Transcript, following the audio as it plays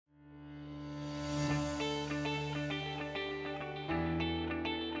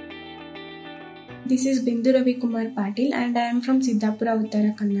This is Bindu Ravi Kumar Patil and I am from Siddapura, Uttara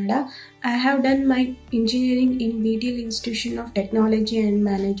Kannada. I have done my engineering in BTL Institution of Technology and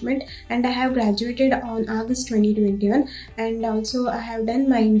Management and I have graduated on August 2021, and also I have done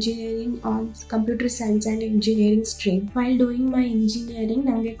my engineering on Computer Science and Engineering stream. While doing my engineering,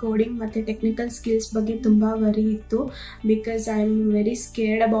 nange coding matte technical skills ಬಗ್ಗೆ ತುಂಬಾ worry ಇತ್ತು because I am very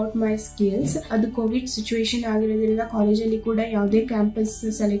scared about my skills. ಅದು Covid situation ಆಗಿರೋದ್ರಿಂದ ಕಾಲೇಜಲ್ಲಿ ಕೂಡ ಯಾವುದೇ campus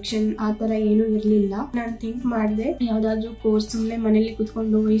selection ಆ ತರ ಏನು ಇರಲಿಲ್ಲ. ನಾನು ಥಿಂಕ್ ಮಾಡಿದೆ ಯಾವ್ದಾದ್ರು ಕೋರ್ಸ್ ಸುಮ್ಮನೆ ಮನೇಲಿ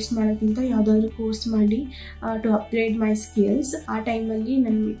ಕುತ್ಕೊಂಡು ವೇಸ್ಟ್ ಮಾಡೋಕ್ಕಿಂತ ಯಾವ್ದಾದ್ರು ಕೋರ್ಸ್ ಮಾಡಿ ಟು ಅಪ್ಗ್ರೇಡ್ ಮೈ ಸ್ಕಿಲ್ಸ್. ಆ ಟೈಮಲ್ಲಿ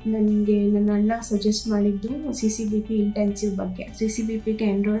ನನಗೆ ನನ್ನ ಅಣ್ಣ ಸಜೆಸ್ಟ್ ಮಾಡಿದ್ದು CCBP ಇಂಟೆನ್ಸಿವ್ ಬಗ್ಗೆ. CCBPಗೆ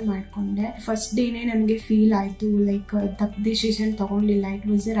ಎನ್ರೋಲ್ ಮಾಡ್ಕೊಂಡೆ. ಫಸ್ಟ್ ಡೇನೆ ನನಗೆ ಫೀಲ್ ಆಯ್ತು ಲೈಕ್ ತಪ್ಪು ಡಿಸಿಷನ್ ತಗೊಂಡಿಲ್ಲ, it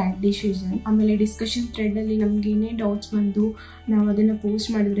was A right decision. ಆಮೇಲೆ ಡಿಸ್ಕಷನ್ ಥ್ರೆಡ್ ಅಲ್ಲಿ ನಮ್ಗೆ ಏನೇ ಡೌಟ್ಸ್ ಬಂದು ನಾವು ಅದನ್ನ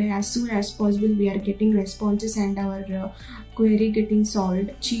ಪೋಸ್ಟ್ ಮಾಡಿದ್ರೆ as soon as possible we are getting responses and hour query getting solved.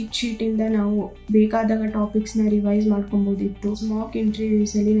 Cheat sheet ಇಂದ ನಾವು ಬೇಕಾದಾಗ ಟಾಪಿಕ್ಸ್ ನ ರಿವೈಸ್ ಮಾಡ್ಕೊಬೋದಿತ್ತು. ಮಾಕ್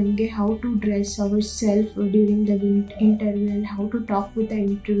ಇಂಟರ್ವ್ಯೂಸ್ ಅಲ್ಲಿ ನಮಗೆ how to dress our self during the interview and how to talk with the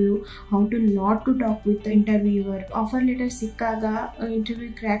interview, how to not to talk with the interviewer. Offer letter ಸಿಕ್ಕಾಗ interview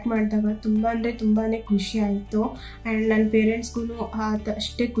crack ಮಾಡಿದಾಗ ತುಂಬಾನೇ ಖುಷಿ ಆಯಿತು. And ನನ್ನ ಪೇರೆಂಟ್ಸ್ಗೂ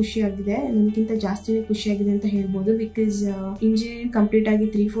ಅಷ್ಟೇ ಖುಷಿಯಾಗಿದೆ, ನನಗಿಂತ ಜಾಸ್ತಿನೇ ಖುಷಿಯಾಗಿದೆ ಅಂತ ಹೇಳ್ಬೋದು. ಬಿಕಾಸ್ ಇಂಜಿನಿಯರಿಂಗ್ ಕಂಪ್ಲೀಟ್ ಆಗಿ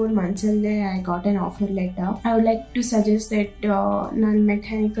 3-4 ಮಂತ್ಸಲ್ಲೇ I got on offer letter. I would like to suggest that ನಾನು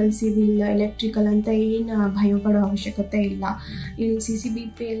ಮೆಕ್ಯಾನಿಕಲ್, ಸಿವಿಲ್, ಎಲೆಕ್ಟ್ರಿಕಲ್ ಅಂತ ಏನು ಭಯ ಪಡೋ ಅವಶ್ಯಕತೆ ಇಲ್ಲ. ಇಲ್ಲಿ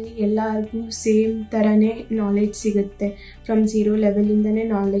CCBPಯಲ್ಲಿ ಎಲ್ಲರಿಗೂ ಸೇಮ್ ಥರನೇ ನಾಲೆಡ್ಜ್ ಸಿಗುತ್ತೆ. ಫ್ರಮ್ 0 ಲೆವೆಲಿಂದನೇ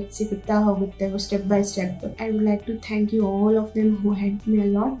ನಾಲೆಡ್ಜ್ ಸಿಗುತ್ತಾ ಹೋಗುತ್ತೆ step by step. I would like to thank you all of them who help me a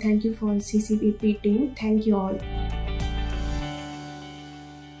lot. Thank you for CCBP team. Thank you all.